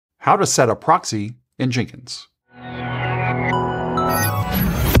How to set a proxy in Jenkins.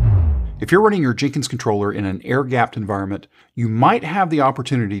 If you're running your Jenkins controller in an air-gapped environment, you might have the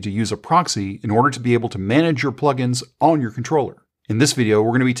opportunity to use a proxy in order to be able to manage your plugins on your controller. In this video, we're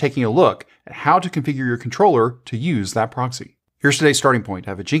going to be taking a look at how to configure your controller to use that proxy. Here's today's starting point.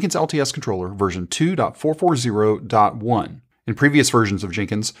 I have a Jenkins LTS controller version 2.440.1. In previous versions of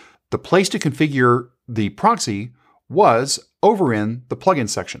Jenkins, the place to configure the proxy was over in the plugin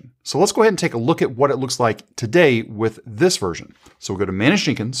section. So let's go ahead and take a look at what it looks like today with this version. So we'll go to Manage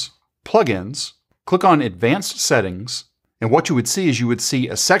Jenkins, Plugins, click on Advanced Settings, and what you would see is you would see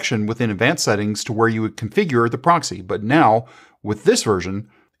a section within Advanced Settings to where you would configure the proxy. But now, with this version,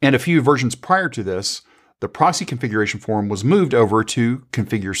 and a few versions prior to this, the proxy configuration form was moved over to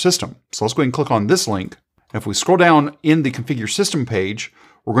Configure System. So let's go ahead and click on this link. And if we scroll down in the Configure System page,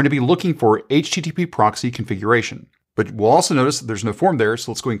 we're going to be looking for HTTP proxy configuration. But we'll also notice that there's no form there, so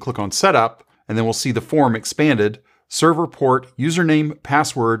let's go ahead and click on Setup, and then we'll see the form expanded, server port, username,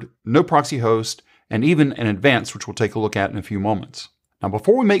 password, no proxy host, and even an advanced, which we'll take a look at in a few moments. Now,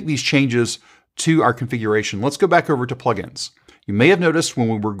 before we make these changes to our configuration, let's go back over to plugins. You may have noticed when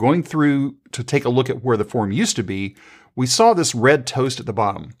we were going through to take a look at where the form used to be, we saw this red toast at the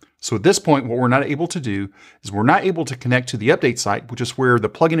bottom. So at this point, what we're not able to do is we're not able to connect to the update site, which is where the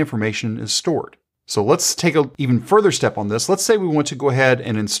plugin information is stored. So let's take an even further step on this. Let's say we want to go ahead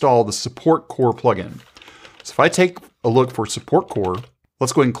and install the Support Core plugin. So if I take a look for Support Core,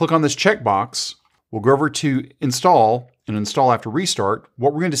 let's go ahead and click on this checkbox. We'll go over to Install and Install after restart.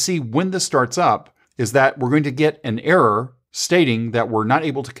 What we're going to see when this starts up is that we're going to get an error stating that we're not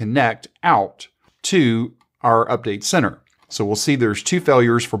able to connect out to our update center. So we'll see there's two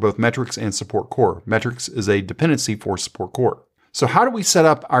failures for both Metrics and Support Core. Metrics is a dependency for Support Core. So how do we set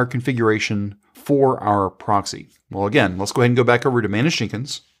up our configuration for our proxy? Well, again, let's go ahead and go back over to Manage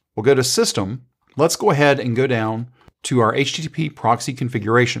Jenkins. We'll go to System. Let's go ahead and go down to our HTTP proxy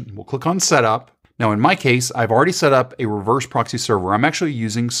configuration. We'll click on Setup. Now, in my case, I've already set up a reverse proxy server. I'm actually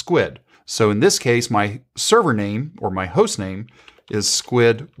using Squid. So in this case, my server name or my host name is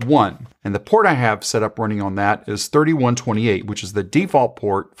Squid1. And the port I have set up running on that is 3128, which is the default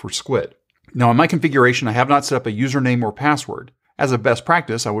port for Squid. Now, in my configuration, I have not set up a username or password. As a best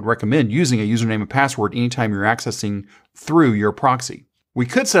practice, I would recommend using a username and password anytime you're accessing through your proxy. We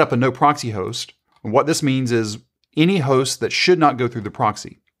could set up a no proxy host. And what this means is any host that should not go through the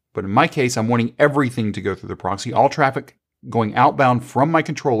proxy. But in my case, I'm wanting everything to go through the proxy. All traffic going outbound from my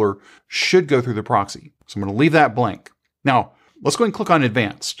controller should go through the proxy. So I'm going to leave that blank. Now, let's go ahead and click on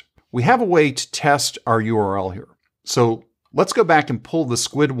Advanced. We have a way to test our URL here. So let's go back and pull the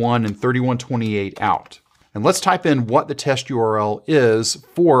Squid1 and 3128 out. And let's type in what the test URL is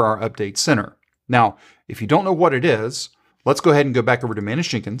for our update center. Now, if you don't know what it is, let's go ahead and go back over to Manage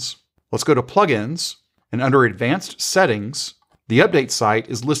Jenkins. Let's go to Plugins, and under Advanced Settings, the update site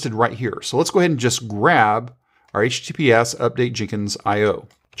is listed right here. So let's go ahead and just grab our HTTPS update Jenkins IO,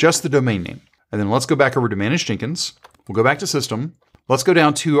 just the domain name. And then let's go back over to Manage Jenkins. We'll go back to System. Let's go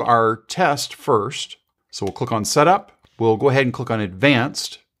down to our test first. So we'll click on Setup. We'll go ahead and click on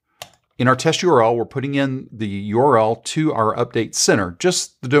Advanced. In our test URL, we're putting in the URL to our update center,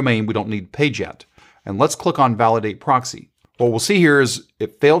 just the domain. We don't need page yet. And let's click on Validate Proxy. What we'll see here is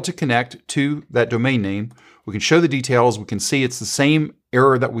it failed to connect to that domain name. We can show the details. We can see it's the same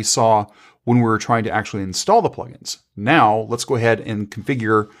error that we saw when we were trying to actually install the plugins. Now, let's go ahead and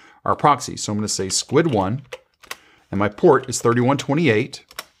configure our proxy. So I'm going to say Squid1, and my port is 3128.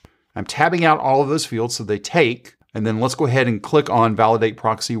 I'm tabbing out all of those fields so they take. And then let's go ahead and click on Validate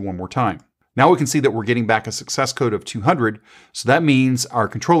Proxy one more time. Now we can see that we're getting back a success code of 200. So that means our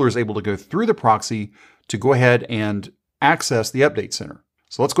controller is able to go through the proxy to go ahead and access the update center.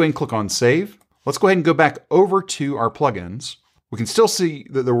 So let's go ahead and click on Save. Let's go ahead and go back over to our plugins. We can still see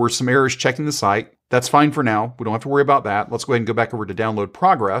that there were some errors checking the site. That's fine for now. We don't have to worry about that. Let's go ahead and go back over to Download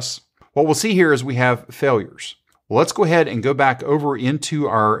Progress. What we'll see here is we have failures. Well, let's go ahead and go back over into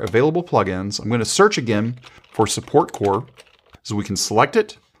our available plugins. I'm going to search again for Support Core. So we can select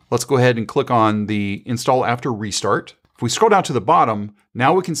it. Let's go ahead and click on the Install After Restart. If we scroll down to the bottom,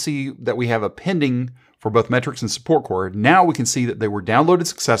 now we can see that we have a pending for both Metrics and Support Core. Now we can see that they were downloaded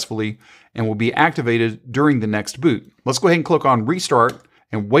successfully and will be activated during the next boot. Let's go ahead and click on Restart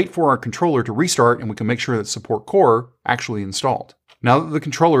and wait for our controller to restart, and we can make sure that Support Core actually installed. Now that the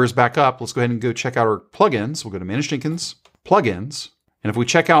controller is back up, let's go ahead and go check out our plugins. We'll go to Manage Jenkins, Plugins, and if we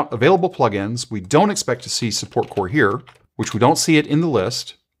check out available plugins, we don't expect to see Support Core here, which we don't see it in the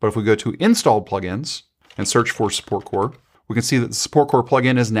list. But if we go to Installed Plugins and search for Support Core, we can see that the Support Core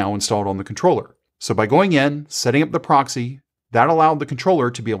plugin is now installed on the controller. So by going in, setting up the proxy, That allowed the controller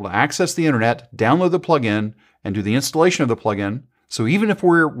to be able to access the internet, download the plugin, and do the installation of the plugin. So even if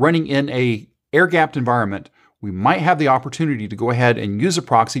we're running in a air-gapped environment, we might have the opportunity to go ahead and use a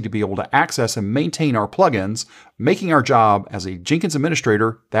proxy to be able to access and maintain our plugins, making our job as a Jenkins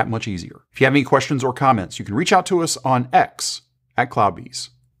administrator that much easier. If you have any questions or comments, you can reach out to us on X @CloudBees.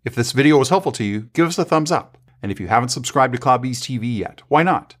 If this video was helpful to you, give us a thumbs up. And if you haven't subscribed to CloudBees TV yet, why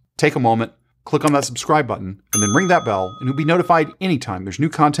not? Take a moment, click on that subscribe button, and then ring that bell, and you'll be notified anytime there's new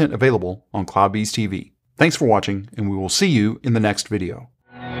content available on CloudBees TV. Thanks for watching, and we will see you in the next video.